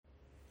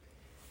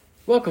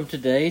Welcome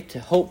today to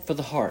Hope for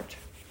the Heart.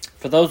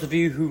 For those of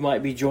you who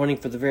might be joining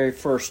for the very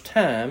first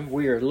time,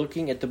 we are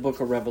looking at the book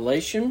of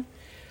Revelation,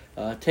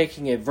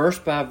 taking a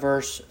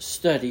verse-by-verse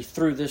study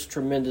through this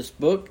tremendous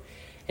book.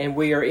 And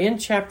we are in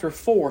chapter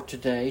 4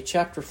 today,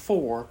 chapter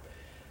 4,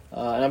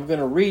 and I'm going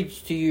to read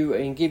to you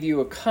and give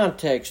you a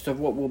context of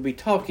what we'll be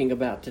talking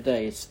about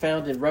today. It's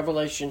found in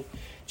Revelation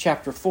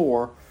chapter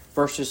 4,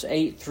 verses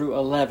 8 through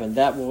 11.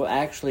 That will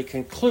actually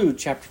conclude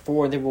chapter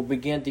 4, and then we'll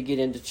begin to get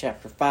into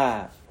chapter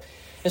 5.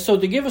 And so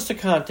to give us the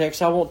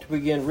context, I want to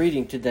begin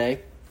reading today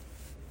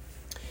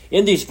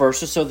in these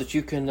verses so that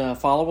you can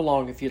follow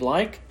along if you'd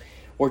like,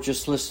 or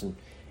just listen.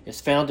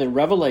 It's found in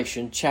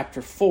Revelation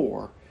chapter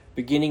 4,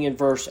 beginning in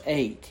verse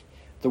 8.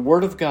 The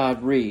Word of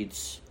God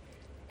reads,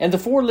 "And the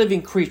 4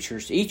 living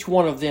creatures, each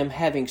one of them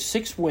having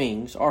 6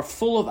 wings, are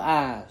full of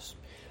eyes,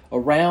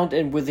 around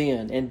and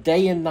within, and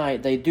day and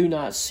night they do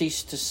not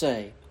cease to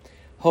say,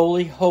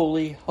 Holy,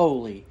 holy,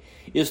 holy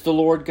is the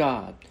Lord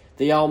God,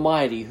 the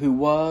Almighty, who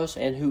was,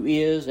 and who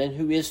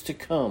is to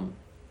come."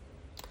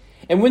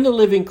 And when the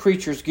living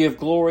creatures give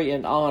glory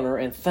and honor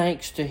and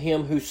thanks to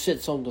Him who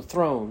sits on the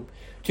throne,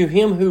 to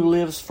Him who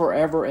lives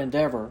forever and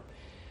ever,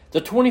 the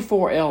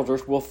 24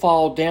 elders will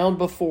fall down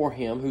before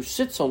Him who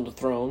sits on the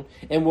throne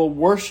and will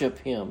worship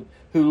Him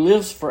who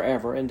lives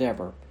forever and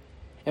ever,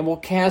 and will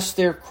cast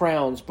their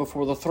crowns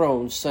before the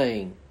throne,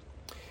 saying,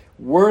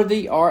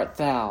 "Worthy art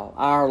Thou,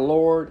 our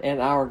Lord and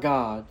our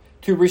God,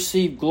 to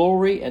receive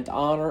glory and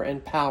honor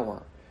and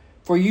power.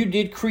 For you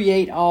did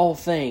create all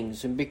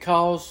things, and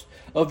because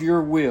of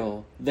your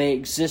will they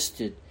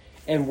existed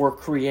and were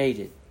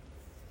created."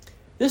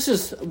 This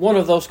is one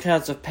of those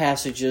kinds of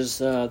passages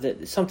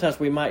that sometimes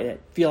we might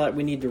feel like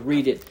we need to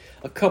read it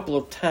a couple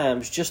of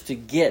times just to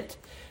get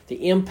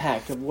the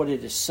impact of what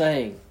it is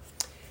saying.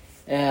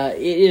 It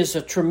is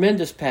a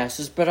tremendous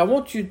passage, but I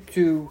want you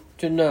to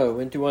know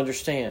and to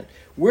understand,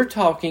 we're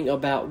talking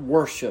about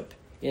worship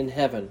in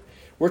heaven.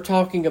 We're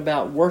talking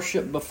about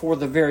worship before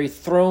the very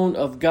throne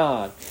of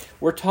God.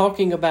 We're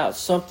talking about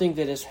something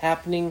that is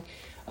happening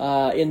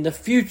in the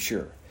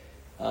future.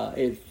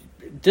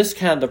 This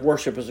kind of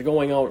worship is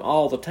going on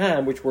all the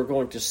time, which we're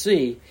going to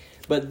see.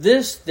 But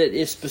this that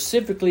is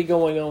specifically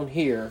going on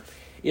here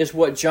is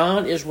what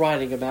John is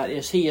writing about,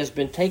 is he has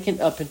been taken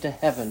up into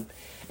heaven,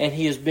 and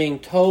he is being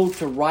told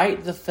to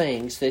write the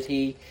things that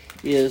he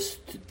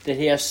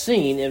has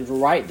seen, and to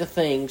write the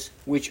things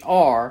which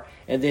are,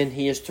 and then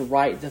he is to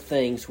write the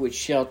things which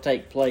shall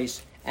take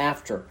place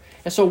after.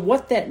 And so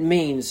what that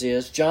means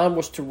is John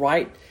was to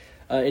write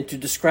and to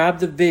describe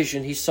the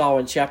vision he saw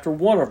in chapter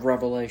 1 of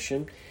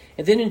Revelation,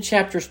 and then in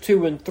chapters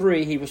 2 and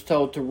 3 he was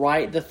told to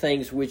write the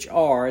things which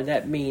are, and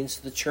that means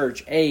the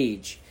church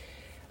age.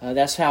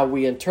 That's how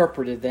we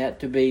interpreted that,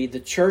 to be the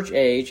church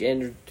age,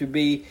 and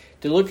to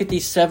look at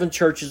these 7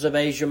 churches of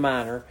Asia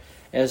Minor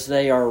as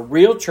they are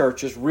real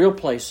churches, real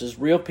places,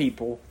 real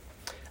people.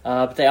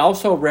 But they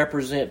also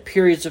represent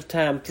periods of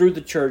time through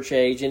the church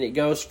age, and it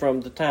goes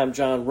from the time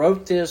John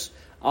wrote this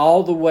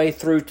all the way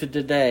through to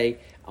today,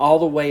 all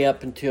the way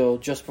up until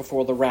just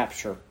before the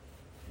rapture.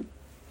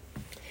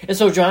 And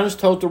so John is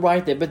told to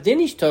write that, but then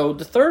he's told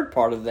the third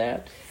part of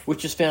that,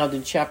 which is found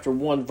in chapter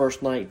 1,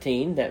 verse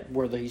 19,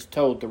 where he's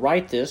told to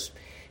write this.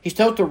 He's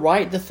told to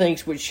write the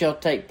things which shall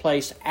take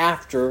place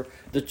after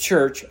the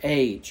church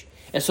age.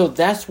 And so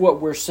that's what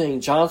we're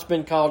seeing. John's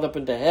been called up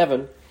into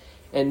heaven,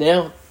 and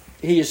now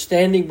he is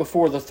standing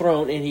before the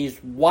throne, and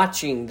he's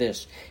watching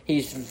this.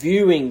 He's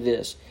viewing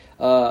this,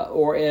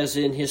 or as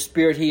in his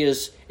spirit, he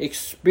is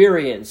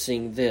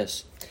experiencing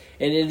this.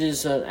 And it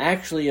is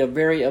actually a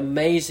very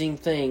amazing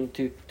thing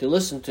to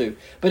listen to.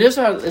 But as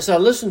I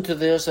listen to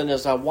this, and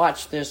as I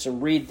watch this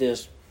and read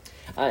this,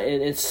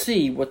 and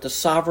see what the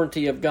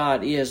sovereignty of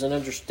God is, and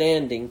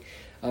understanding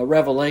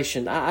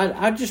Revelation,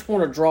 I just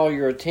want to draw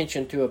your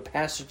attention to a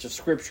passage of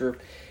Scripture.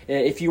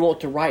 If you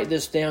want to write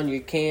this down, you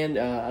can.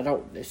 I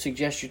don't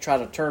suggest you try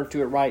to turn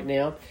to it right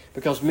now,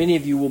 because many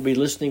of you will be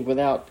listening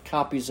without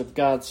copies of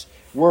God's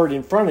Word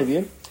in front of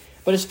you.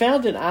 But it's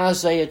found in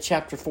Isaiah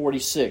chapter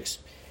 46,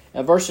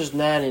 verses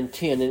 9 and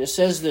 10. And it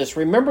says this,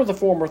 "Remember the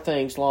former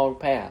things long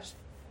past."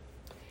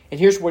 And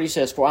here's what he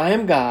says, "For I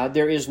am God,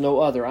 there is no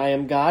other. I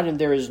am God, and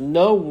there is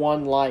no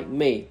one like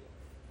me."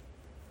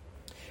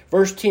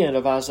 Verse 10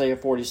 of Isaiah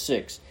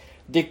 46,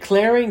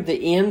 "Declaring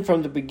the end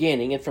from the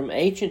beginning, and from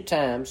ancient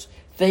times,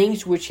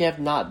 things which have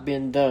not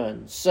been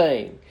done,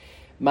 saying,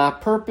 My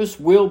purpose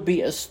will be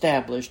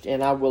established,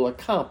 and I will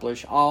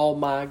accomplish all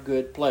my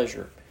good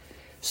pleasure."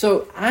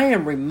 So I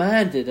am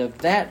reminded of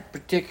that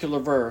particular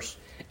verse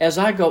as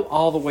I go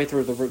all the way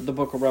through the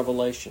book of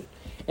Revelation.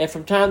 And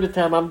from time to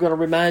time, I'm going to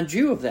remind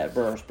you of that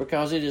verse,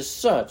 because it is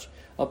such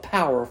a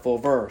powerful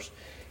verse.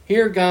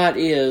 Here God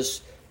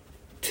is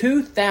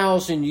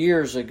 2,000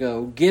 years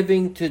ago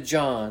giving to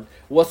John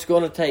what's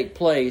going to take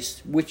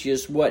place, which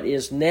is what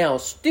is now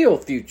still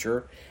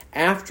future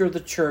after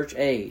the church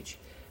age.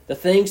 The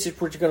things that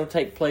were going to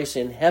take place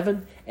in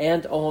heaven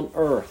and on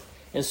earth.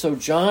 And so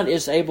John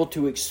is able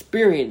to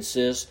experience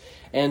this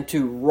and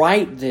to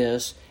write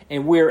this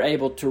and we're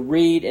able to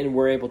read, and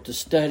we're able to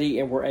study,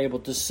 and we're able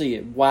to see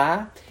it.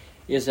 Why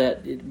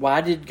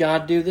did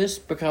God do this?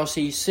 Because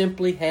He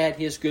simply had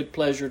His good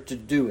pleasure to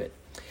do it.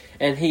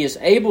 And He is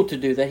able to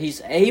do that.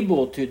 He's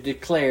able to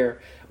declare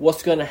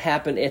what's going to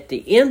happen at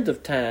the end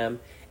of time,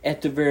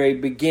 at the very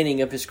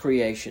beginning of His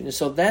creation. And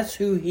so that's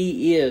who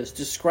He is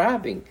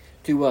describing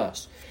to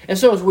us. And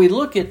so as we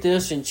look at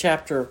this in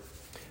chapter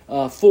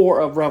 4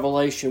 of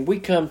Revelation, we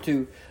come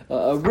to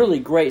a really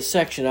great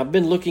section. I've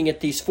been looking at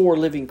these 4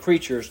 living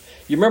creatures.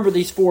 You remember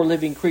these 4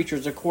 living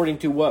creatures according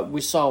to what we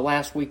saw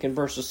last week in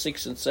verses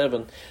 6 and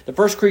 7. The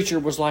first creature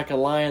was like a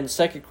lion, the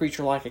second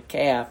creature like a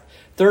calf,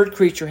 third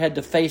creature had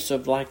the face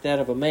of like that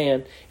of a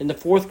man, and the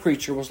fourth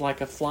creature was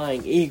like a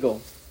flying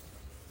eagle.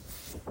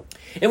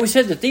 And we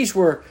said that these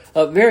were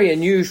very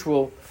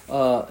unusual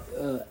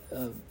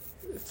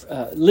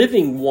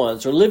living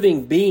ones, or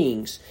living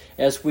beings,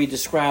 as we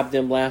described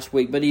them last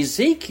week. But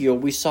Ezekiel,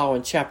 we saw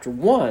in chapter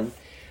 1,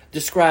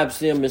 describes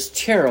them as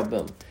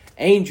cherubim,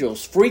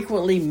 angels,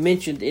 frequently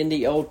mentioned in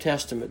the Old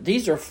Testament.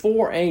 These are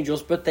 4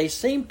 angels, but they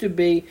seem to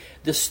be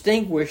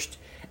distinguished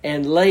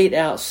and laid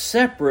out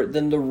separate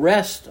than the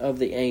rest of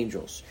the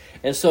angels.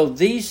 And so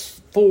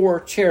these 4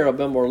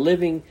 cherubim, or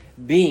living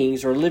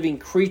beings, or living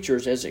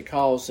creatures as it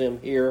calls them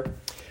here,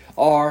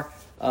 are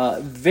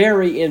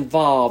very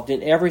involved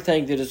in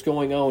everything that is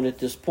going on at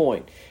this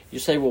point. You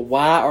say, well,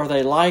 why are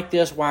they like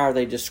this? Why are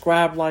they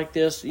described like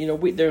this?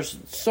 There's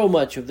so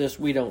much of this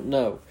we don't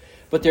know.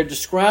 But they're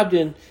described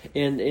in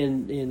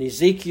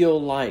Ezekiel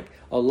like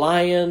a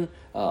lion,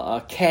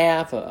 a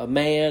calf, a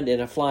man,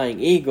 and a flying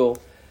eagle.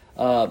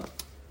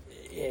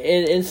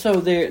 And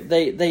so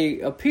they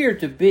appear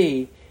to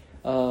be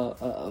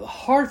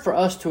hard for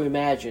us to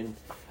imagine.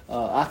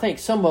 I think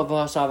some of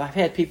us, I've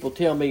had people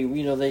tell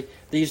me,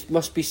 these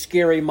must be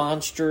scary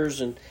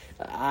monsters, and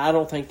I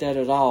don't think that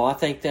at all. I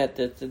think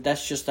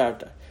that's just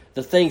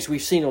the things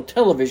we've seen on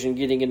television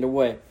getting in the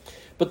way.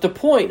 But the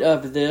point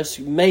of this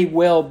may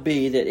well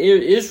be that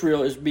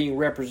Israel is being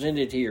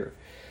represented here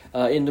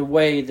in the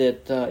way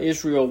that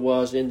Israel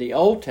was in the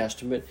Old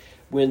Testament,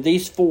 when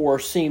these 4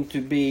 seem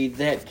to be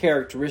that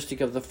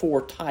characteristic of the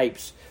 4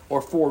 types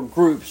or 4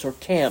 groups or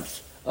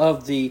camps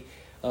of the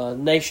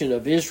nation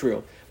of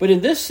Israel. But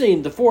in this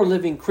scene, the 4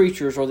 living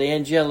creatures, or the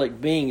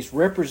angelic beings,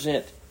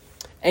 represent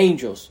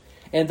angels.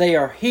 And they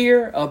are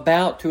here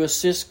about to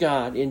assist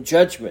God in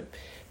judgment.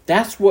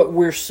 That's what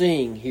we're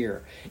seeing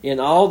here. In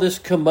all this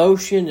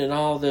commotion and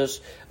all this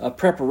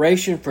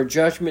preparation for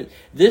judgment,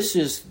 this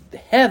is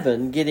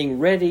heaven getting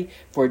ready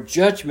for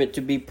judgment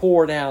to be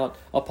poured out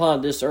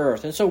upon this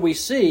earth. And so we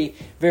see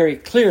very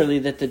clearly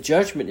that the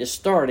judgment is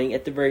starting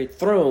at the very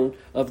throne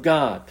of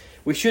God.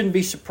 We shouldn't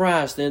be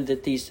surprised then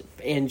that these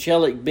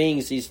angelic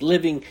beings, these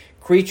living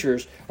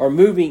creatures, are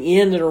moving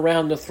in and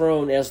around the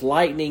throne as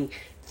lightning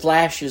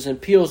flashes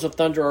and peals of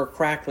thunder are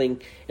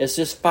crackling as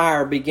this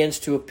fire begins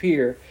to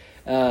appear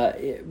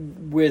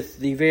with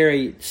the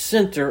very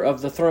center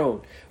of the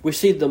throne. We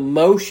see the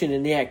motion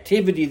and the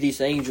activity of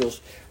these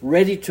angels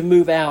ready to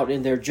move out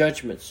in their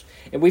judgments.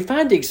 And we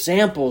find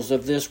examples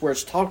of this where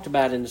it's talked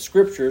about in the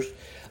Scriptures.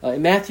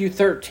 In Matthew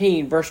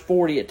 13, verse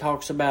 40, it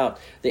talks about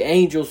the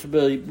angels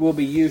will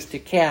be used to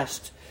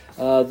cast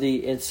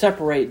and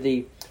separate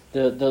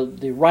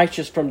the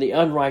righteous from the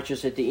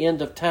unrighteous at the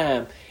end of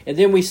time. And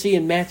then we see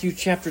in Matthew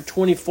chapter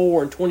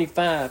 24 and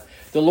 25,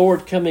 the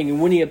Lord coming,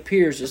 and when He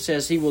appears, it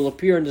says He will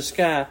appear in the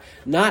sky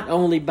not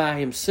only by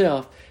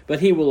Himself,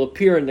 but He will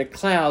appear in the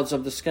clouds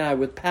of the sky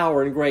with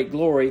power and great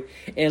glory.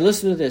 And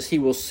listen to this, He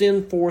will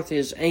send forth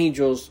His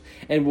angels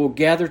and will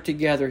gather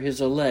together His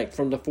elect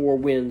from the 4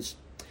 winds.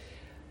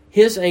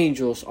 His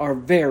angels are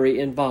very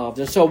involved.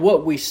 And so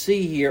what we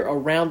see here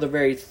around the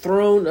very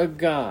throne of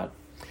God,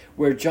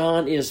 where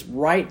John is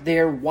right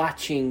there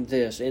watching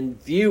this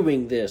and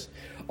viewing this,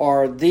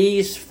 are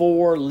these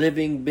 4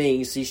 living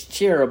beings, these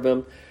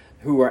cherubim,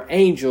 who are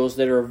angels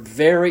that are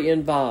very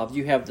involved.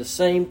 You have the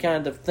same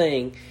kind of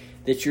thing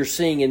that you're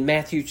seeing in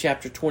Matthew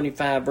chapter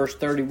 25, verse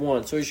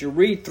 31. So as you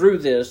read through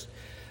this,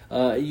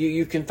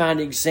 you can find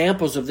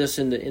examples of this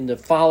in the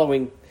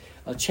following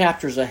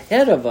chapters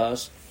ahead of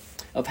us,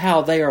 of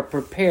how they are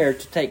prepared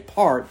to take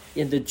part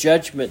in the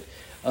judgment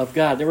of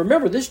God. Now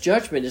remember, this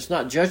judgment is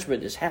not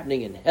judgment that's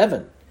happening in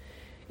heaven.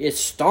 It's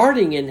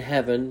starting in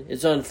heaven,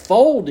 it's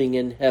unfolding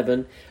in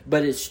heaven,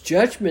 but it's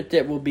judgment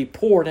that will be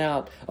poured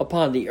out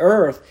upon the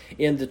earth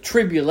in the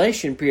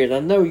tribulation period. I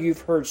know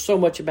you've heard so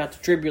much about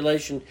the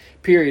tribulation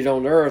period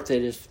on earth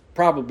that is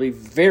probably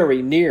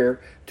very near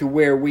to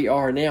where we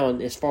are now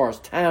as far as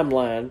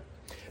timeline.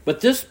 But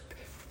this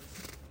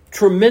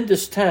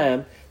tremendous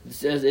time,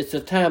 it's a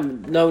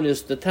time known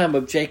as the time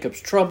of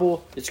Jacob's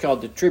trouble. It's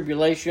called the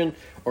tribulation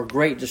or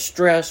great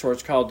distress, or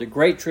it's called the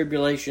great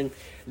tribulation.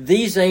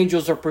 These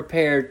angels are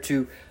prepared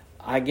to,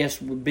 I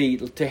guess, would be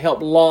to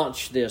help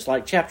launch this.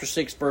 Like chapter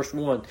 6, verse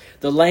 1,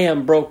 the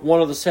Lamb broke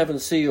one of the 7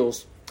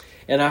 seals,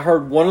 And I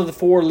heard one of the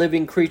four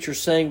living creatures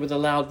saying with a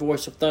loud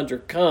voice of thunder,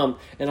 "Come."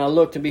 And I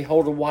looked, and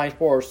behold, a white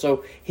horse.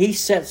 So he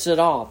sets it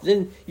off.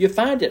 Then you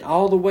find it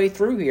all the way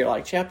through here,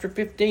 like chapter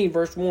 15,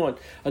 verse 1.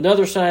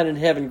 Another sign in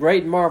heaven,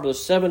 great and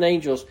marvelous. 7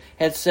 angels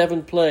had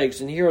 7 plagues.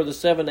 And here are the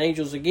 7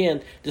 angels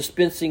again,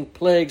 dispensing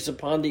plagues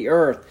upon the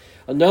earth.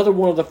 Another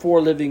one of the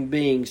 4 living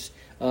beings,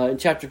 in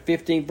chapter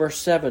 15, verse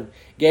 7,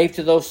 gave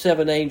to those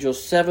 7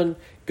 angels 7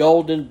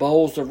 golden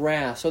bowls of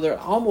wrath. So there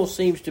almost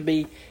seems to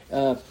be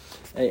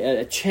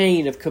a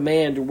chain of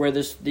command where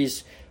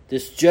these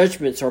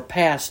judgments are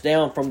passed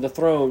down from the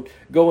throne,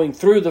 going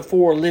through the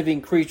 4 living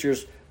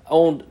creatures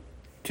on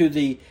to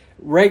the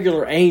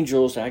regular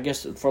angels, I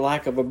guess for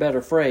lack of a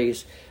better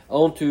phrase,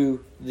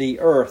 onto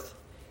the earth,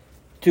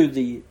 to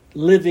the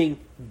living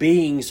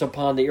beings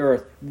upon the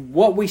earth.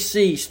 What we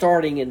see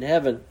starting in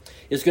heaven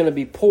is going to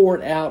be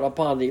poured out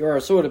upon the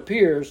earth. So it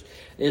appears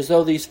as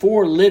though these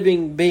 4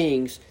 living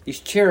beings, these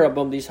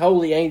cherubim, these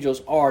holy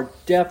angels, are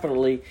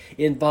definitely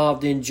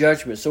involved in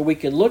judgment. So we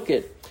can look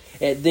at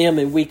them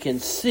and we can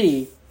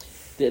see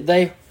that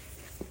they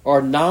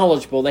are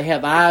knowledgeable. They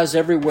have eyes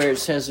everywhere, it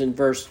says in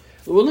verse...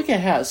 Well, look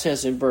at how it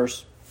says in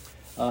verse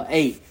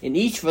 8. And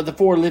each of the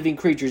 4 living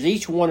creatures,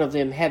 each one of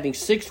them having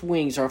 6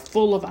 wings, are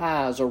full of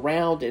eyes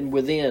around and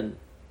within.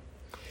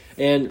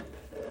 And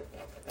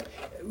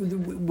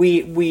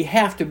we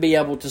have to be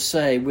able to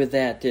say with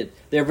that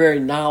they're very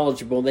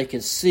knowledgeable. They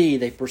can see,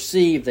 they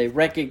perceive, they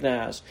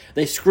recognize,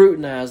 they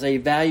scrutinize, they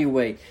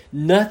evaluate.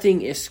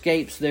 Nothing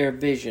escapes their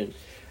vision.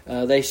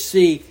 They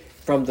see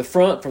from the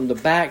front, from the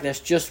back.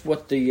 That's just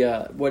what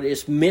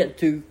it's meant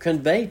to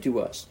convey to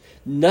us.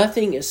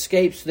 Nothing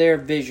escapes their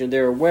vision.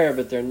 They're aware of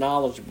it. They're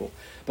knowledgeable.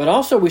 But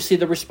also we see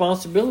the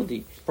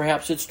responsibility.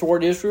 Perhaps it's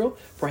toward Israel.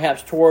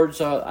 Perhaps towards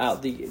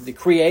the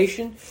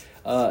creation.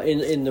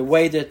 In the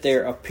way that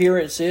their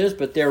appearance is,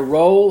 but their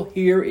role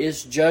here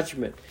is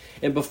judgment.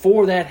 And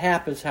before that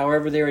happens,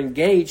 however, they're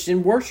engaged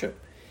in worship.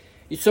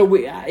 So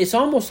it's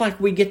almost like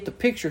we get the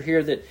picture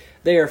here that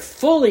they are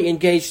fully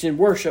engaged in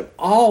worship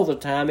all the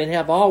time and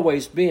have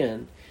always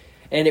been.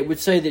 And it would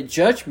say that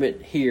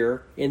judgment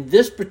here, in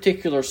this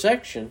particular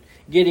section,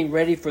 getting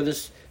ready for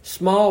this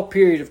small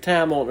period of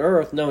time on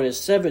earth known as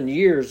 7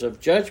 years of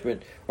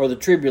judgment, or the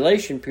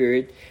tribulation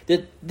period,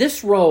 that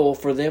this role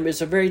for them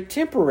is a very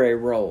temporary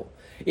role.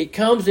 It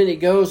comes and it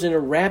goes in a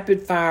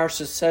rapid-fire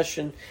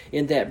succession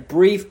in that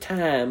brief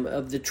time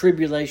of the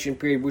tribulation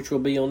period which will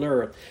be on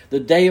earth. The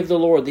day of the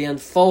Lord, the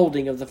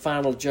unfolding of the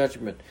final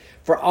judgment.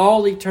 For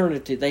all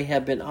eternity they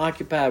have been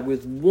occupied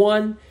with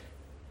one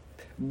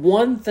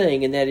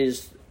thing, and that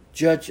is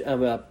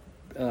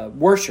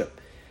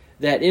worship.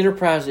 That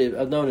enterprise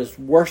is known as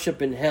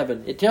worship in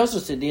heaven. It tells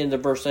us at the end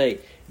of verse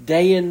 8,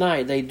 day and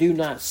night they do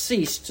not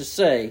cease to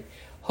say,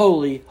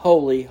 "Holy,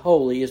 holy,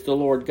 holy is the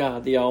Lord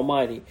God, the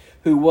Almighty,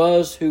 who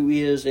was, who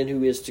is, and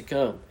who is to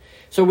come."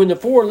 So when the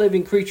 4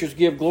 living creatures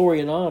give glory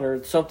and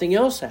honor, something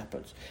else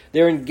happens.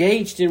 They're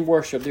engaged in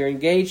worship. They're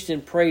engaged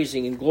in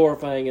praising and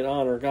glorifying and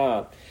honor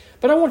God.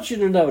 But I want you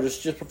to notice,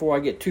 just before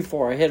I get too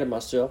far ahead of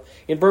myself,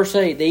 in verse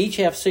 8, they each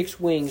have 6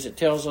 wings. It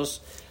tells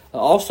us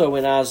also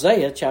in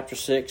Isaiah chapter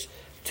 6,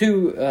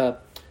 they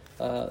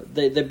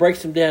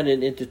breaks them down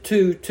into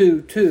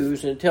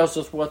twos, and it tells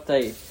us what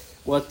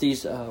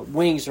these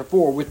wings are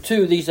for. With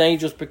 2, these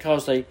angels,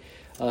 because they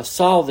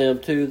saw them,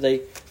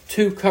 2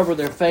 cover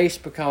their face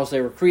because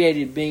they were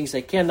created beings.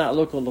 They cannot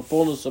look on the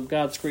fullness of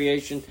God's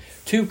creation.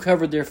 2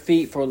 covered their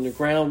feet from the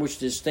ground which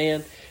they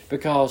stand,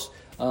 because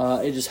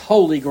it is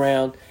holy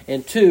ground.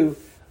 And 2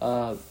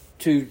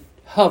 to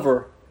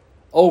hover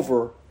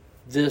over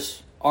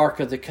this Ark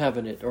of the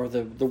Covenant, or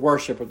the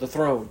worship of the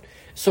throne.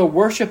 So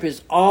worship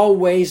is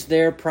always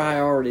their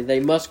priority. They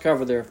must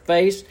cover their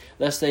face,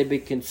 lest they be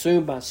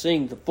consumed by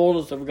seeing the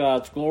fullness of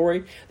God's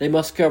glory. They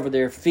must cover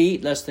their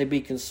feet, lest they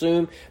be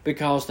consumed,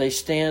 because they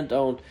stand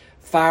on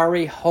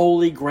fiery,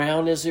 holy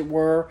ground, as it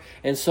were.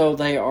 And so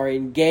they are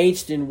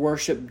engaged in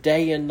worship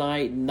day and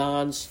night,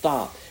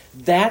 non-stop.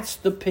 That's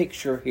the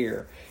picture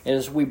here. And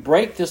as we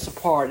break this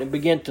apart and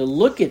begin to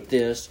look at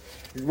this,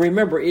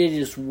 remember, it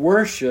is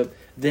worship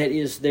that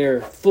is their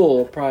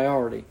full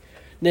priority.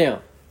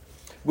 Now,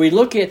 we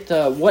look at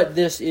what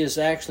this is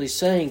actually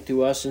saying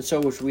to us, and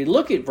so as we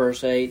look at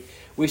verse 8,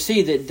 we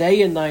see that day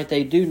and night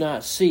they do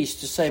not cease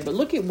to say. But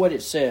look at what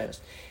it says.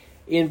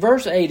 In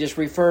verse 8, it's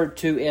referred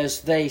to as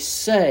they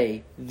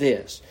say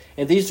this.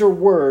 And these are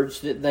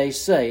words that they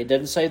say. It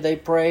doesn't say they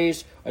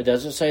praise, or it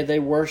doesn't say they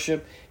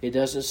worship. It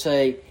doesn't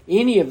say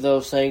any of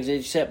those things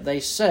except they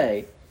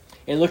say.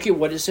 And look at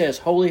what it says.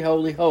 Holy,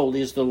 holy,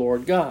 holy is the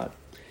Lord God.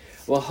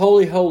 Well,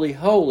 holy, holy,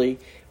 holy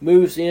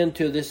moves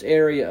into this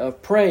area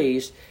of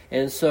praise.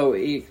 And so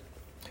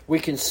we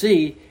can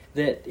see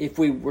that if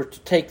we were to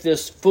take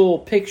this full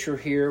picture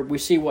here, we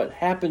see what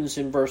happens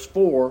in verse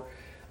 4.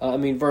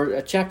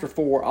 Chapter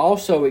 4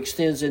 also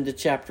extends into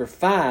chapter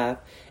 5.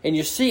 And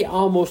you see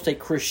almost a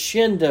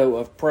crescendo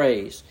of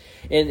praise.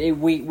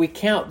 And we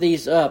count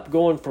these up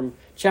going from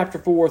chapter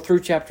 4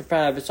 through chapter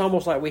 5. It's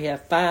almost like we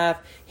have 5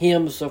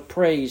 hymns of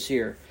praise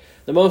here.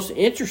 The most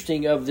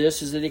interesting of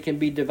this is that it can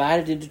be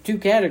divided into two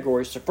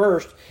categories. The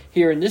first,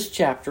 here in this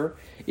chapter,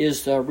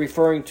 is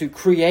referring to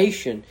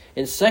creation,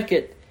 and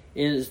second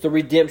is the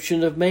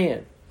redemption of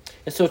man.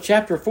 And so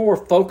chapter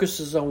 4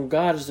 focuses on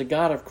God as the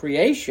God of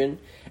creation,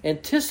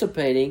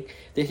 anticipating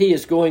that He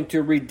is going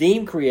to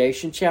redeem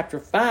creation. Chapter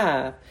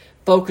 5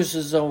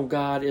 focuses on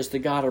God as the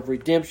God of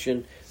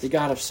redemption, the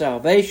God of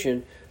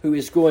salvation, who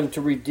is going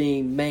to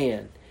redeem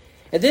man.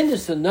 And then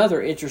there's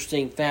another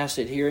interesting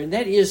facet here, and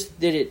that is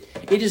that it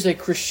is a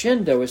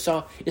crescendo.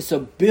 It's a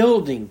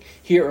building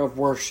here of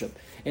worship.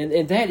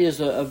 And that is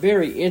a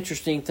very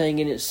interesting thing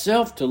in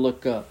itself to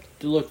look at.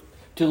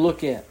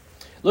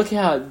 Look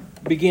how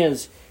it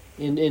begins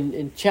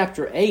in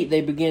chapter 8.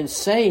 They begin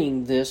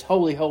saying this,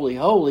 holy, holy,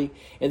 holy.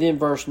 And then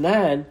verse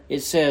 9, it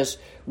says,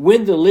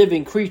 when the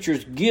living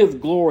creatures give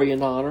glory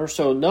and honor.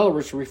 So in other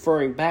words,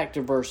 referring back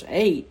to verse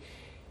 8.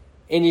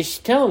 And he's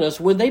telling us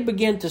when they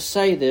begin to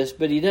say this,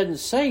 but he doesn't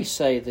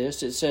say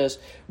this. It says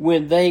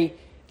when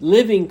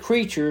living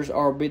creatures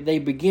they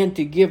begin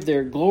to give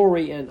their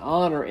glory and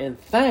honor and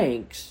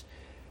thanks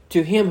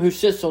to Him who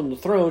sits on the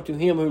throne, to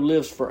Him who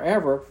lives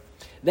forever.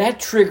 That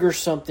triggers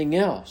something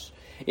else.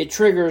 It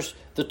triggers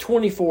the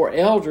 24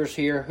 elders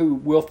here who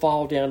will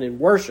fall down and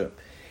worship.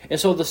 And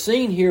so the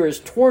scene here is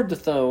toward the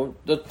throne,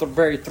 the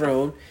very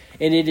throne,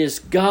 and it is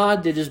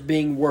God that is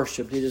being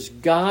worshipped. It is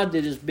God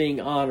that is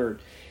being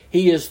honored.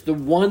 He is the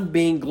one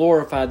being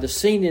glorified. The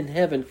scene in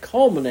heaven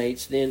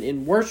culminates then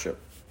in worship.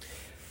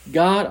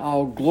 God,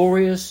 all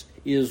glorious,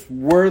 is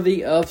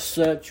worthy of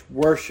such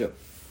worship.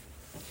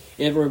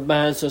 It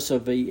reminds us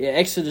of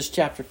Exodus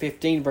chapter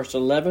 15, verse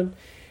 11,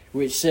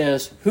 which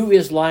says, who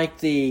is like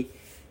Thee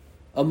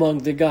among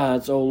the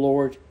gods, O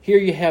Lord? Here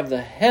you have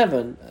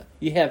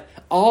you have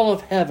all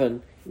of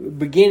heaven,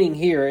 beginning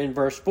here in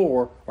verse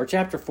 4, or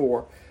chapter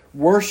 4,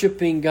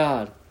 worshiping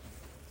God.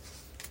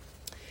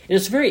 And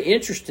it's very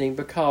interesting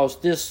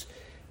because this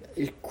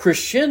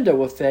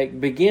crescendo effect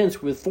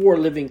begins with 4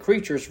 living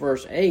creatures,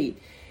 verse 8.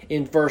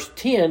 In verse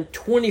 10,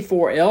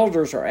 24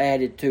 elders are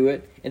added to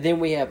it, and then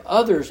we have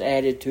others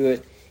added to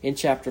it in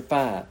chapter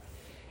 5.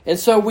 And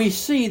so we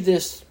see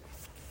this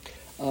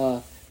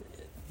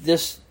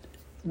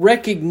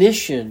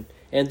recognition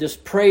and this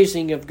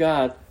praising of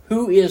God.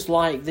 Who is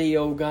like Thee,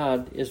 O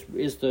God,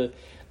 is the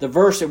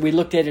verse that we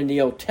looked at in the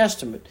Old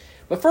Testament.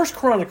 But 1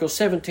 Chronicles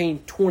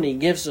 17:20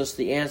 gives us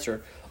the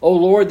answer. O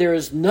Lord, there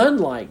is none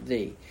like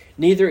Thee,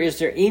 neither is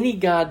there any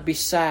God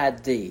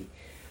beside Thee.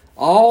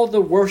 All the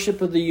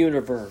worship of the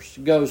universe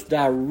goes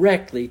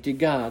directly to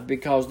God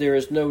because there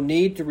is no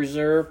need to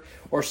reserve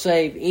or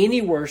save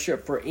any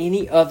worship for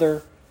any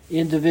other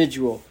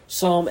individual.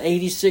 Psalm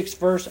 86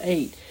 verse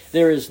 8.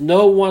 There is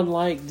no one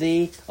like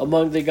Thee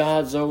among the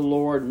gods, O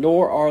Lord,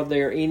 nor are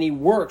there any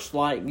works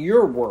like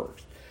Your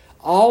works.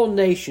 All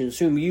nations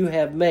whom You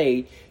have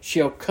made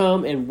shall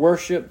come and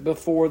worship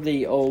before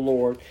Thee, O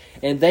Lord,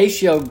 and they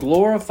shall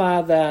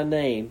glorify Thy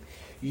name.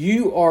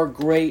 You are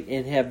great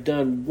and have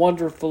done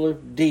wonderful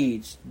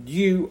deeds.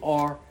 You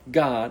are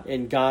God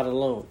and God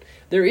alone.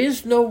 There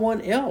is no one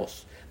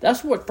else.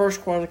 That's what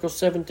 1 Chronicles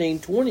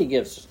 17:20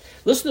 gives us.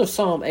 Listen to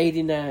Psalm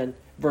 89,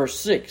 verse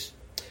 6.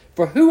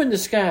 For who in the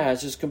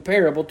skies is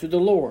comparable to the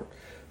Lord?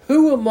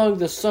 Who among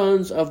the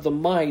sons of the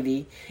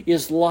mighty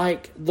is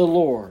like the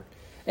Lord?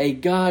 A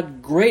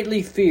God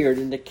greatly feared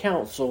in the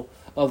council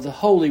of the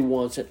holy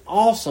ones and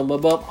awesome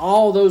above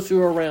all those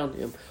who are around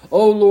Him.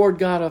 O Lord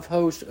God of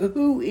hosts,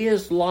 who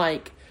is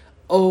like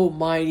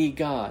Almighty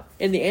God?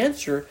 And the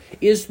answer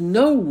is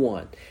no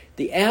one.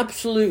 The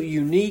absolute,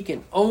 unique,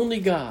 and only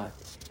God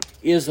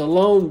is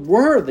alone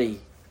worthy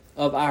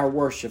of our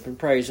worship and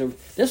praise. And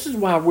this is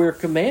why we're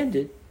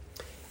commanded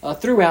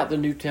throughout the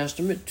New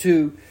Testament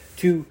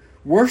to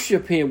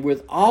worship Him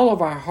with all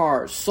of our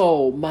heart,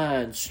 soul,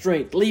 mind,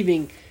 strength,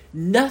 leaving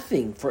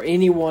nothing for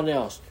anyone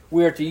else.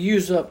 We are to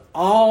use up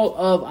all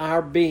of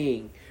our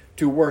being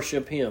to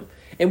worship Him.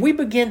 And we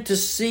begin to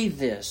see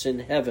this in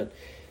heaven.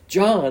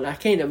 John, I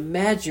can't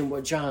imagine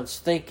what John's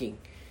thinking.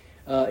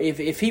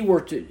 If he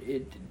were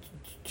to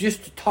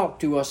just to talk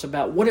to us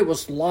about what it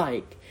was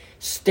like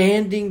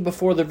standing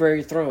before the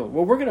very throne.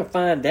 Well, we're going to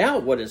find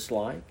out what it's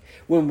like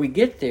when we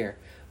get there.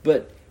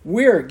 But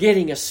we're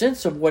getting a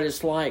sense of what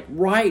it's like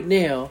right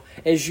now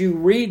as you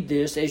read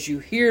this, as you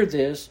hear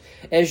this,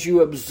 as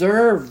you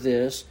observe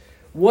this,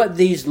 what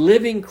these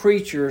living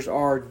creatures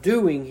are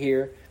doing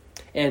here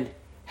and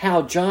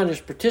how John is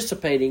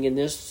participating in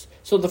this.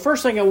 So the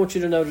first thing I want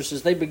you to notice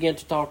is they begin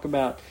to talk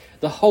about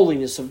the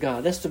holiness of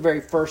God. That's the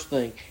very first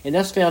thing. And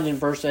that's found in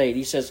verse 8.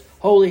 He says,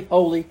 holy,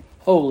 holy,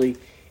 holy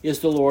is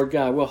the Lord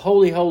God. Well,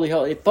 holy, holy,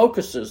 holy. It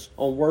focuses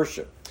on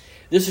worship.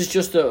 This is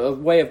just a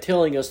way of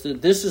telling us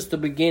that this is the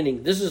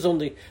beginning. This is on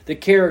the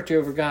character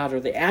of God or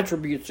the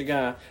attributes of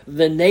God,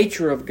 the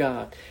nature of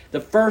God.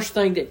 The first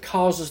thing that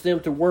causes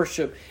them to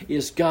worship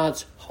is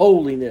God's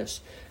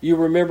holiness. You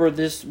remember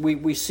this,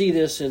 we see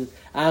this in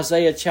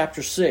Isaiah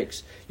chapter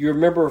 6. You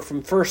remember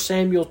from 1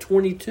 Samuel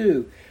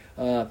 22,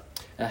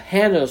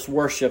 Hannah's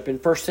worship in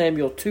 1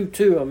 Samuel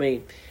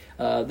 2:2.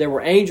 There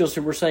were angels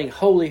who were saying,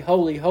 "Holy,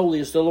 holy, holy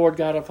is the Lord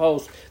God of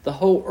hosts. The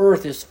whole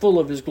earth is full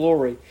of His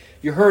glory."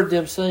 You heard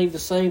them saying the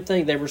same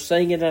thing. They were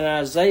saying it in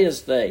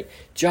Isaiah's day,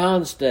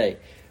 John's day.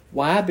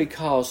 Why?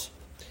 Because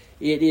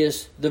it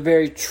is the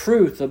very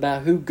truth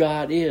about who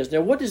God is.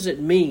 Now, what does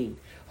it mean,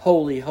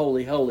 holy,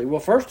 holy, holy? Well,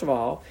 first of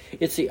all,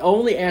 it's the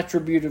only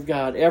attribute of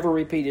God ever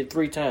repeated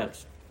 3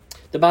 times.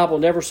 The Bible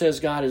never says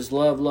God is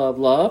love, love,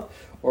 love,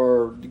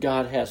 or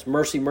God has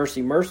mercy,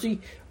 mercy,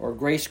 mercy, or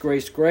grace,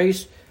 grace,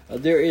 grace.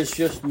 There is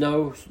just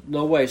no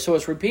way. So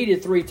it's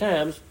repeated 3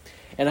 times,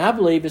 and I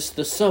believe it's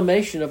the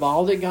summation of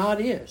all that God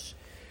is.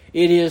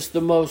 It is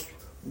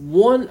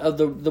one of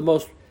the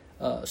most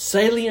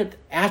salient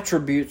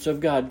attributes of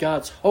God.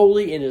 God's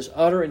holy in His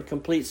utter and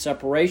complete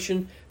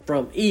separation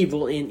from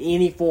evil in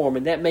any form,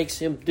 and that makes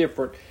Him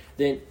different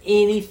than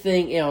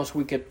anything else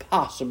we could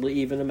possibly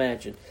even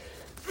imagine.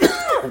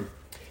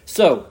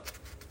 So,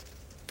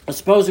 I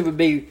suppose it would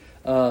be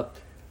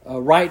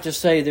right to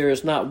say there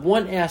is not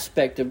one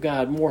aspect of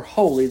God more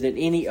holy than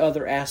any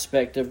other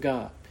aspect of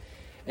God.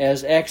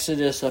 As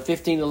Exodus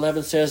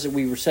 15:11 says, that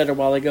we said a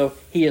while ago,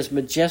 He is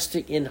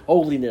majestic in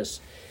holiness.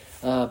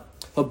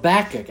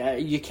 Habakkuk,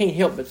 you can't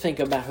help but think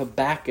about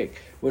Habakkuk.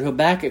 When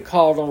Habakkuk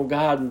called on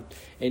God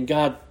and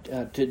God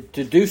to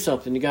do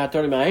something, and God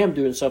told him, "I am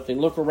doing something.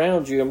 Look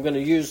around you. I'm going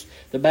to use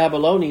the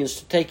Babylonians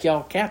to take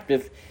y'all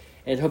captive."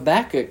 And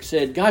Habakkuk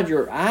said, "God,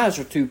 your eyes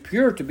are too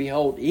pure to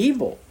behold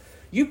evil.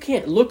 You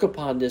can't look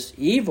upon this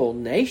evil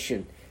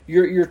nation.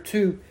 You're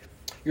too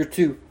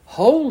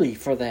holy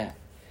for that."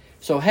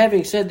 So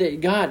having said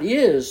that, God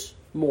is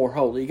more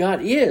holy.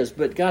 God is,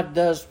 but God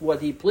does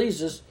what He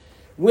pleases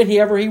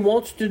whenever He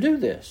wants to do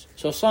this.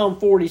 So Psalm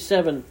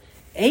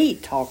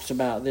 47:8 talks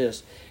about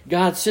this.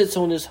 God sits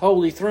on His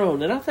holy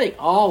throne. And I think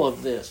all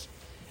of this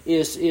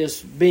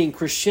is being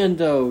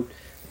crescendoed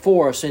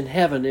for us in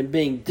heaven and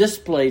being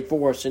displayed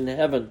for us in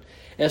heaven,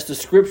 as the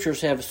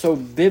Scriptures have so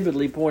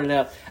vividly pointed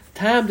out.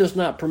 Time does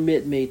not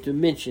permit me to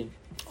mention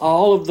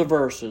all of the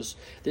verses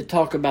that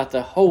talk about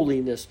the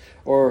holiness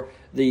or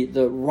the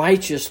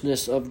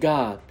righteousness of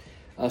God.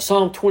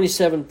 Psalm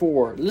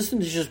 27:4.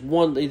 Listen to just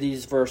one of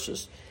these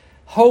verses.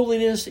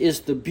 "Holiness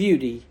is the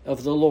beauty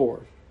of the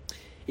Lord.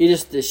 It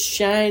is the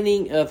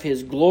shining of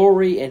His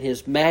glory and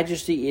His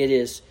majesty. It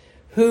is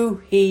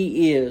who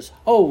He is,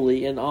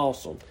 holy and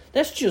awesome."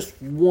 That's just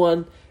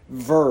one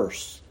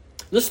verse.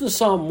 Listen to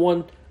Psalm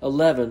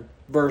 111,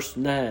 verse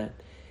 9.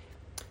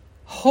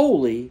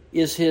 Holy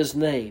is His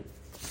name.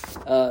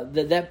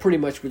 That pretty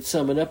much would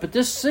sum it up. But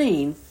this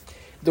scene,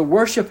 the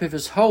worship of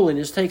His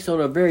holiness, takes on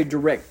a very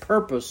direct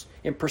purpose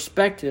and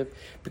perspective,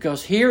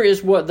 because here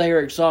is what they are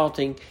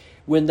exalting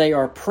when they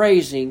are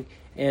praising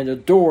and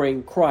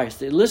adoring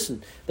Christ.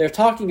 Listen, they're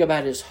talking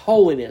about His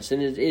holiness,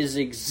 and it is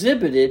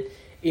exhibited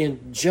in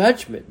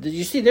judgment. Did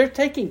you see? They're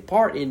taking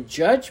part in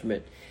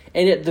judgment.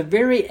 And at the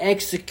very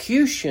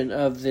execution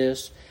of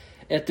this,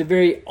 at the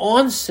very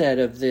onset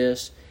of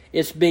this,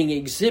 it's being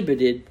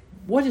exhibited.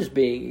 What is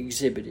being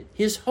exhibited?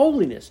 His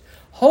holiness.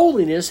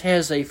 Holiness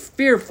has a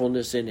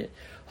fearfulness in it.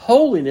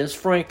 Holiness,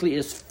 frankly,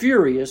 is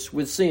furious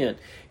with sin.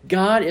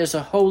 God, as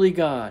a holy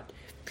God,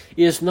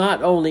 is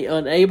not only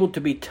unable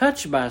to be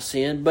touched by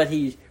sin, but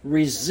He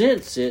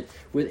resents it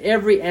with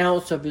every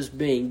ounce of His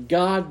being.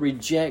 God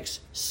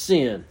rejects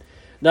sin.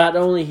 Not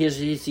only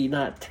is He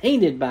not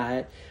tainted by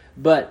it,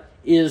 but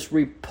it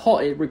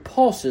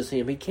repulses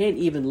Him. He can't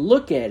even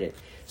look at it.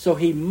 So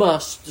He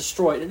must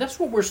destroy it. And that's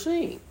what we're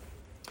seeing.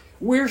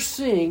 We're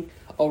seeing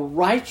a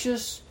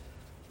righteous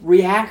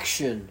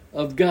reaction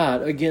of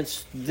God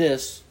against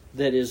this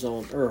that is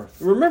on earth.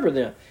 Remember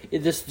that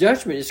this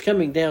judgment is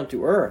coming down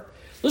to earth.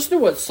 Listen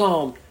to what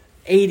Psalm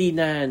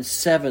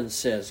 89:7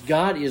 says.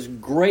 God is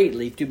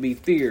greatly to be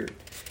feared.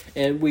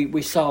 And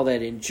we saw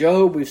that in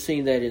Job. We've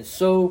seen that in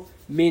so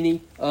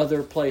many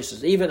other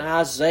places. Even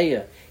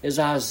Isaiah, as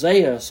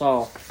Isaiah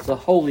saw the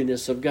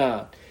holiness of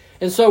God.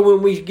 And so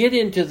when we get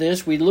into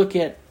this, we look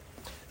at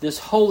this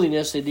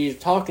holiness that he's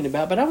talking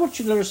about. But I want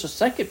you to notice the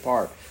second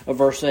part of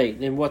verse 8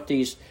 and what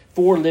these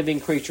 4 living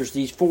creatures,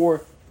 these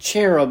 4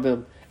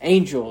 cherubim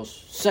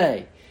angels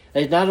say.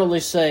 They not only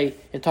say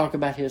and talk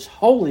about His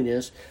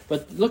holiness,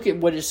 but look at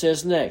what it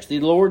says next. The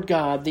Lord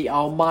God, the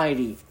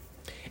Almighty.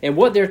 And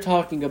what they're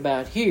talking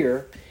about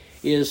here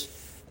is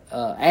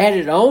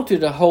added on to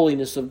the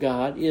holiness of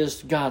God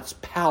is God's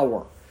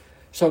power.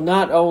 So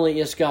not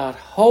only is God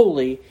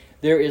holy,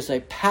 there is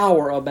a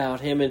power about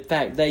Him. In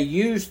fact, they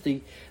use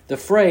the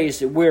phrase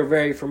that we're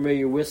very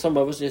familiar with. Some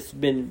of us, it's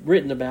been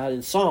written about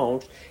in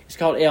songs. It's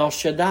called El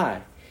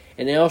Shaddai.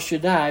 And El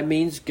Shaddai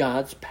means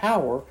God's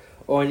power,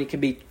 and it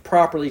can be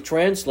properly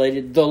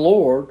translated the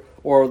Lord,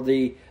 or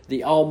the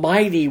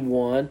Almighty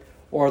One,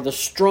 or the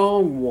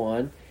Strong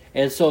One.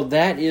 And so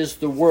that is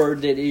the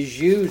word that is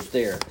used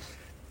there.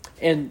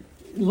 And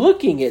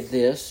looking at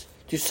this,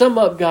 to sum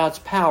up God's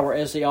power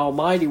as the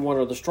Almighty One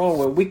or the Strong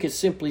One, we could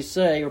simply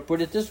say, or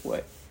put it this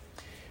way,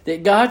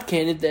 that God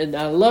can, and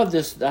I love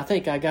this, I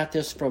think I got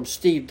this from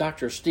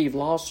Dr. Steve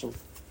Lawson,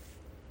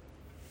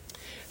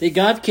 that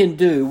God can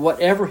do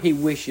whatever He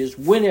wishes,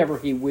 whenever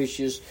He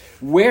wishes,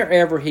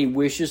 wherever He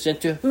wishes,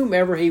 and to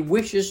whomever He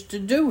wishes to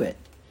do it.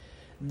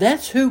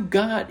 That's who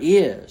God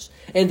is.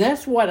 And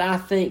that's what I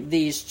think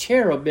these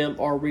cherubim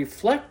are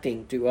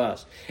reflecting to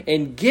us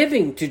and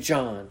giving to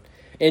John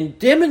and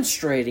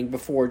demonstrating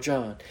before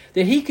John.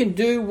 That he can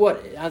do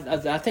what,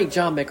 I think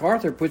John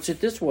MacArthur puts it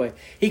this way.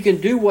 He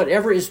can do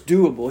whatever is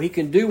doable. He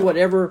can do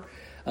whatever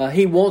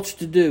he wants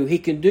to do. He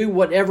can do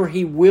whatever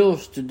he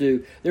wills to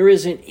do. There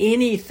isn't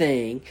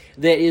anything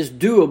that is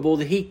doable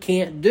that he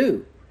can't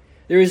do.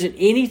 There isn't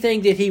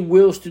anything that he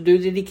wills to do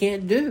that he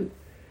can't do.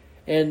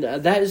 And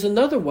that is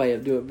another way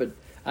of doing it. But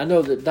I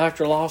know that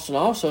Dr. Lawson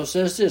also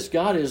says this: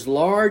 God is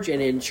large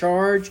and in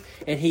charge,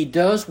 and He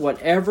does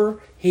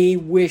whatever He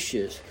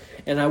wishes.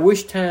 And I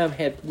wish time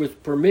was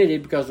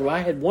permitted, because I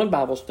had one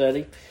Bible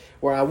study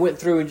where I went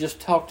through and just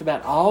talked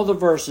about all the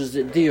verses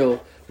that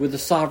deal with the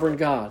sovereign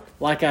God.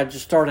 Like I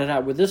just started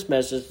out with this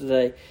message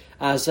today,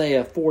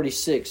 Isaiah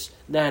 46,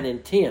 9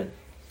 and 10.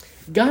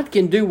 God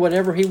can do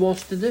whatever He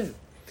wants to do.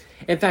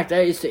 In fact,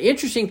 it's the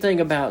interesting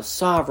thing about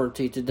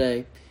sovereignty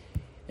today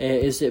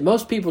is that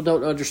most people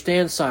don't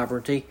understand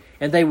sovereignty,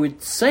 and they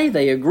would say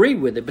they agree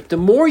with it. But the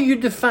more you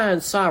define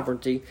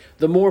sovereignty,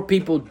 the more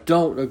people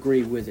don't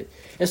agree with it.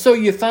 And so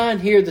you find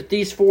here that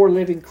these four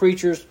living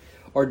creatures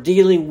are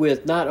dealing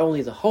with not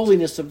only the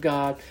holiness of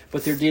God,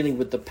 but they're dealing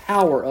with the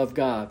power of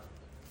God.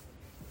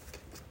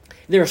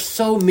 There are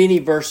so many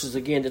verses,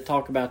 again, to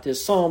talk about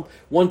this. Psalm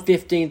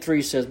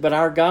 115:3 says, "But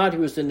our God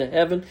who is in the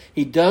heaven,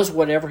 He does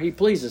whatever He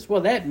pleases."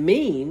 Well, that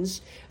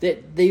means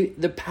that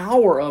the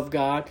power of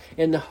God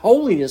and the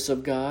holiness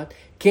of God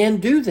can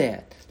do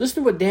that.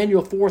 Listen to what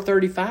Daniel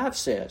 4:35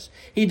 says.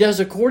 "He does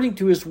according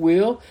to His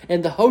will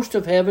and the host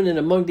of heaven and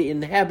among the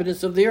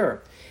inhabitants of the earth."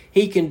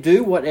 He can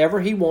do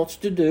whatever He wants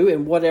to do,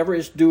 and whatever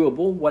is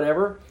doable,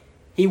 whatever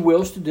He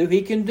wills to do,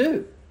 He can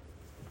do.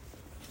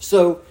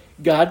 So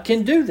God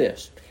can do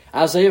this.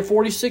 Isaiah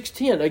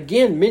 46:10,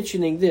 again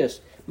mentioning this: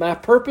 "My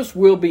purpose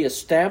will be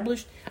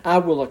established. I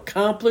will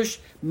accomplish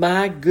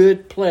my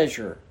good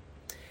pleasure."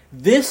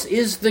 This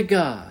is the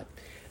God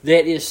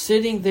that is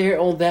sitting there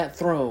on that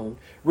throne,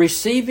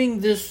 receiving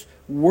this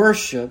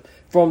worship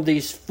from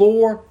these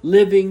four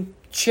living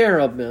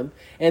cherubim.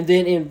 And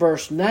then in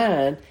verse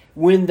 9,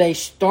 when they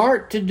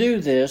start to do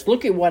this,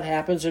 look at what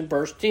happens in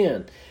verse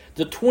 10.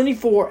 "The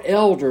 24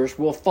 elders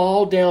will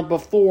fall down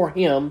before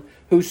Him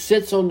who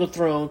sits on the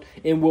throne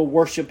and will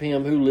worship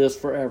Him who lives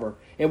forever,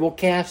 and will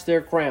cast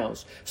their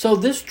crowns." So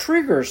this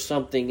triggers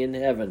something in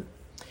heaven.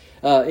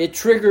 It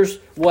triggers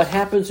what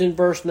happens in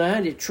verse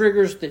 9. It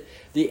triggers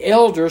the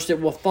elders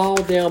that will fall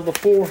down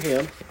before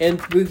Him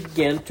and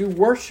begin to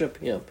worship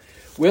Him.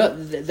 Well,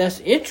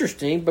 that's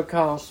interesting,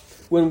 because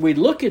when we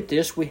look at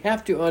this, we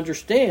have to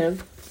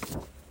understand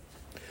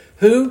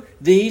who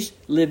these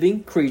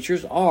living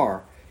creatures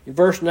are.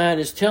 Verse 9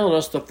 is telling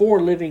us the four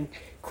living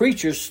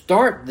creatures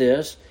start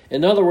this.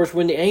 In other words,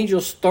 when the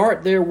angels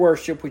start their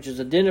worship, which is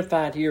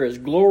identified here as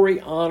glory,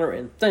 honor,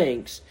 and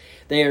thanks,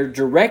 they are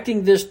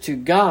directing this to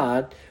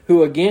God,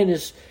 who again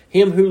is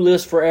Him who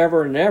lives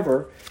forever and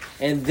ever.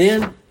 And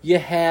then you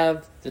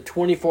have the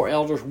 24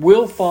 elders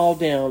will fall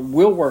down,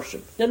 will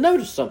worship. Now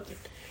notice something.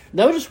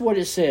 Notice what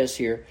it says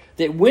here,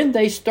 that when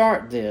they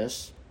start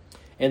this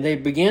and they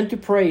begin to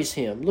praise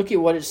Him, look at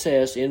what it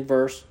says in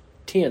verse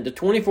 10. The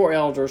 24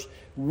 elders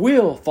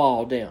will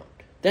fall down.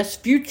 That's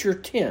future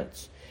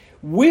tense.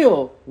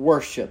 Will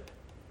worship,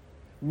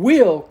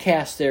 will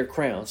cast their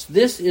crowns.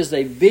 This is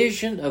a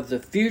vision of the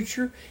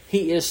future.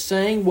 He is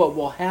saying what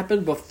will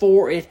happen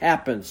before it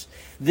happens.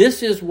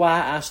 This is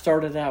why I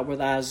started out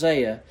with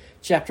Isaiah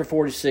chapter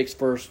 46,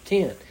 verse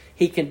 10.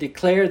 He can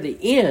declare the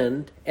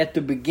end at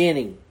the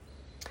beginning.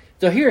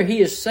 So here he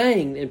is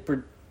saying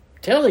and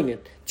telling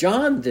it,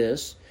 John,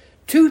 this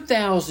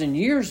 2,000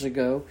 years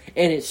ago,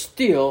 and it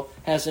still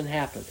hasn't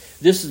happened.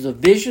 This is a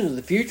vision of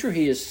the future.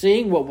 He is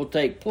seeing what will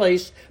take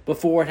place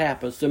before it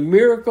happens. The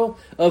miracle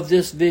of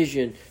this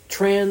vision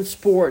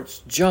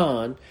transports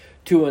John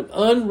to an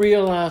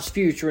unrealized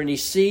future, and he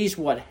sees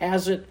what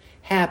hasn't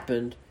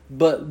happened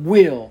but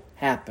will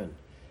happen.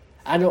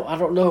 I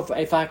don't know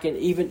if I can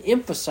even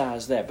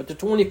emphasize that, but the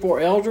 24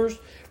 elders,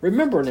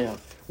 remember now,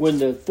 when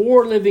the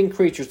four living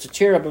creatures, the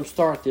cherubim,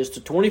 start this,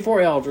 the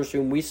 24 elders,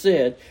 whom we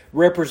said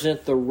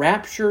represent the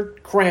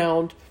raptured,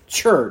 crowned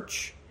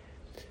church,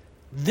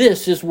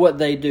 this is what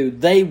they do.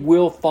 They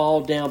will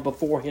fall down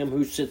before Him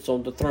who sits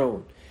on the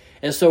throne.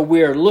 And so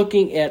we are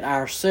looking at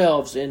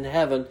ourselves in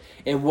heaven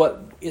and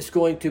what is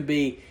going to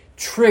be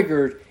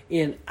triggered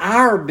in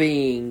our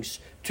beings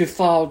to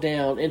fall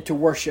down and to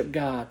worship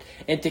God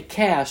and to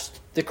cast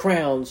the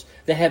crowns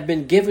that have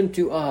been given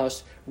to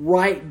us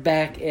right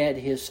back at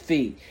His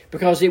feet.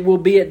 Because it will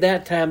be at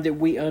that time that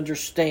we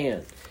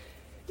understand.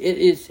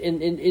 It's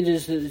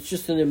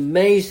just an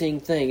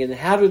amazing thing. And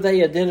how do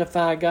they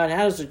identify God?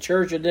 How does the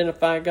church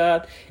identify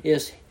God?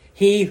 Is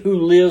He who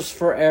lives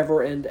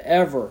forever and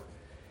ever.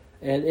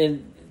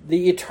 And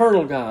the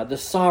eternal God, the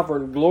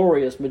sovereign,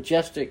 glorious,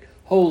 majestic,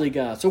 holy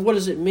God. So what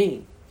does it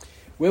mean?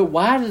 Well,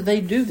 why do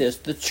they do this?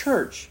 The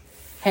church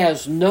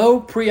has no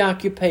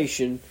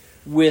preoccupation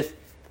with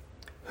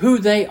who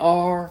they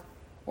are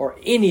or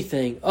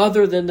anything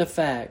other than the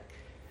fact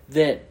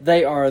that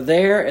they are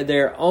there in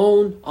their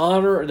own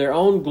honor, their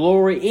own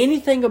glory,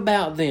 anything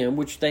about them,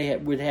 which they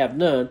would have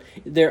none.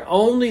 They're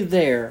only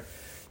there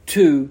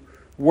to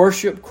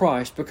worship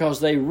Christ because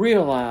they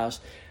realize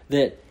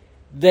that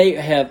they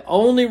have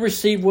only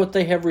received what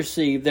they have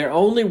received. They're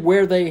only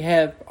where they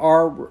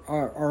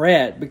are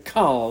at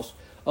because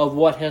of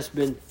what has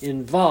been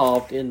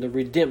involved in the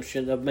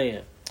redemption of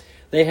man.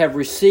 They have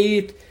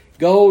received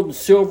gold and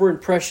silver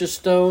and precious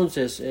stones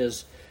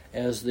as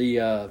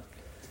the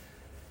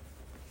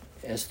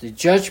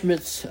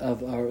judgments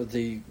of, or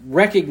the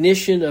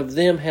recognition of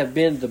them have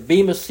been the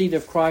bema seat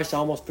of Christ. I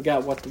almost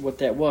forgot what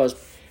that was.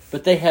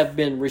 But they have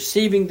been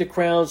receiving the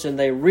crowns, and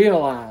they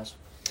realize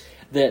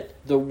that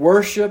the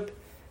worship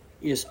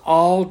is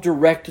all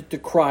directed to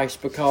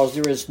Christ because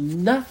there is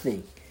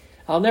nothing.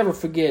 I'll never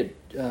forget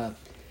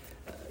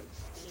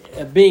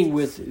being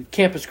with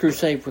Campus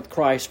Crusade with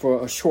Christ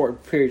for a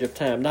short period of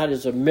time, not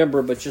as a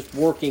member, but just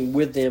working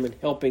with them and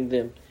helping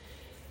them.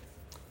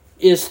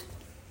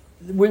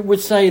 We would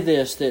say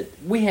this, that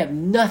we have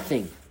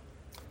nothing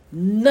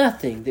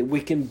that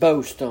we can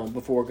boast on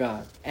before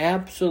God.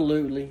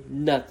 Absolutely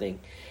nothing.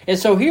 And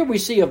so here we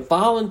see a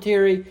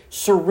voluntary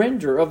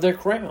surrender of their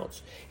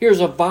crowns. Here's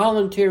a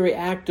voluntary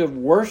act of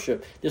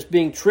worship that's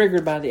being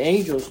triggered by the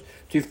angels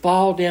to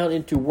fall down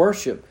into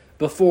worship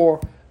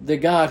before the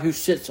God who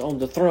sits on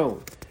the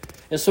throne.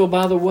 And so,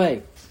 by the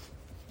way,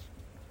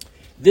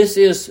 this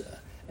is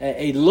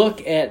a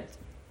look at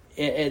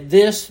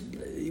this.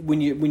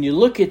 When you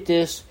look at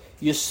this,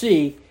 you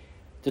see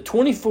the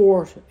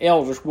 24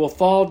 elders will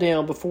fall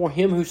down before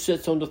him who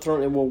sits on the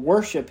throne and will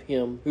worship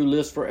him who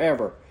lives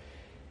forever.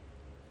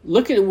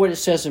 Look at what it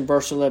says in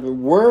verse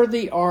 11.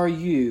 Worthy are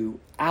you,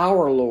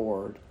 our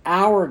Lord,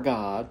 our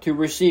God, to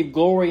receive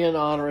glory and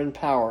honor and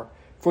power.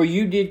 For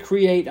you did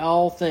create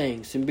all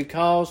things, and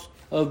because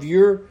of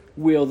your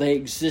will they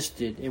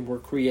existed and were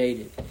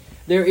created.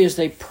 There is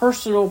a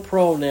personal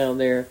pronoun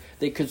there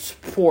that could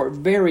support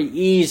very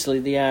easily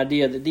the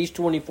idea that these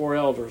 24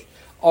 elders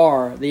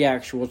are the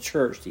actual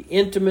church. The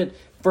intimate,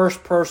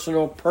 first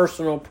personal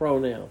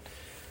pronoun.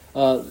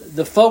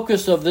 The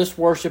focus of this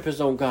worship is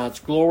on God's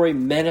glory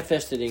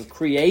manifested in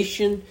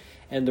creation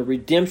and the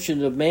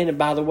redemption of man. And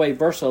by the way,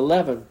 verse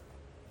 11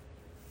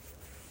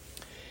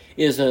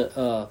 is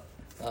an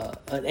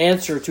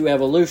answer to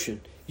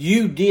evolution.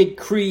 You did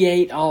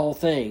create all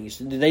things.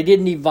 They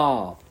didn't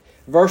evolve.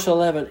 Verse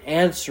 11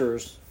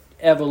 answers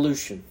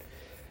evolution.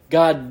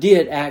 God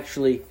did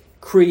actually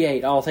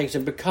create all things,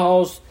 and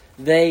because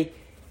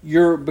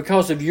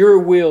of your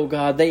will,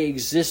 God, they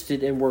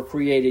existed and were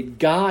created.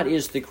 God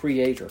is the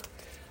creator.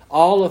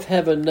 All of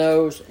heaven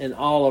knows, and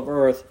all of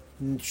earth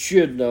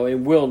should know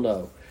and will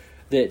know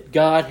that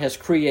God has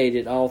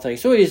created all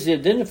things. So he is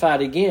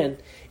identified again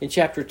in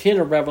chapter 10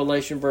 of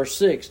Revelation, verse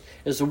 6,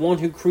 as the one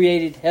who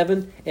created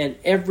heaven and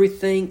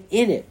everything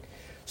in it.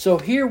 So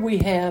here we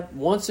have,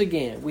 once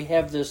again, we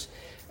have this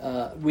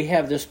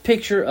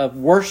picture of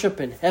worship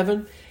in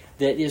heaven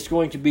that is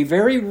going to be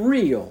very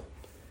real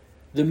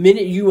the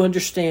minute you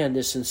understand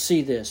this and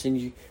see this.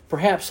 And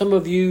perhaps some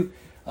of you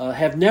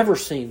have never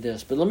seen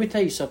this, but let me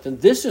tell you something.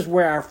 This is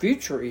where our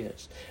future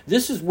is.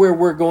 This is where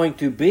we're going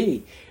to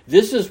be.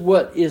 This is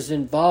what is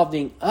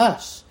involving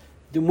us.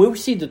 When we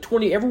see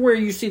everywhere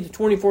you see the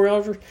 24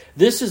 elders,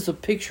 this is the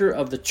picture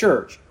of the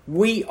church.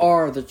 We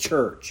are the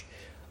church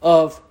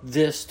of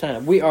this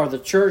time. We are the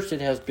church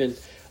that has been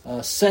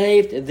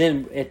saved, and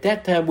then at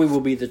that time we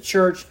will be the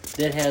church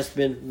that has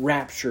been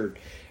raptured.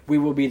 We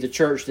will be the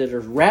church that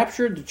is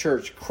raptured, the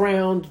church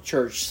crowned, the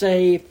church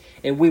saved,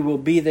 and we will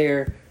be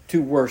there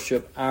to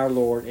worship our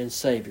Lord and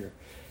Savior.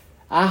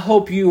 I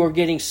hope you are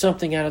getting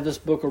something out of this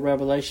book of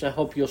Revelation. I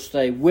hope you'll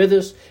stay with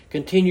us.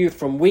 Continue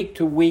from week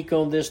to week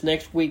on this.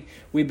 Next week,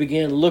 we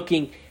begin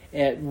looking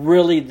at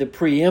really the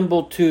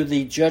preamble to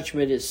the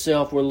judgment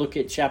itself. We'll look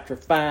at chapter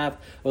 5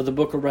 of the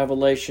book of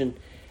Revelation,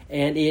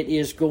 and it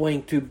is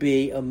going to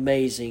be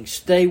amazing.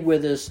 Stay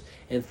with us,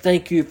 and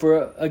thank you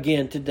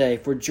again today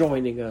for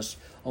joining us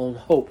on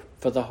Hope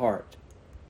for the Heart.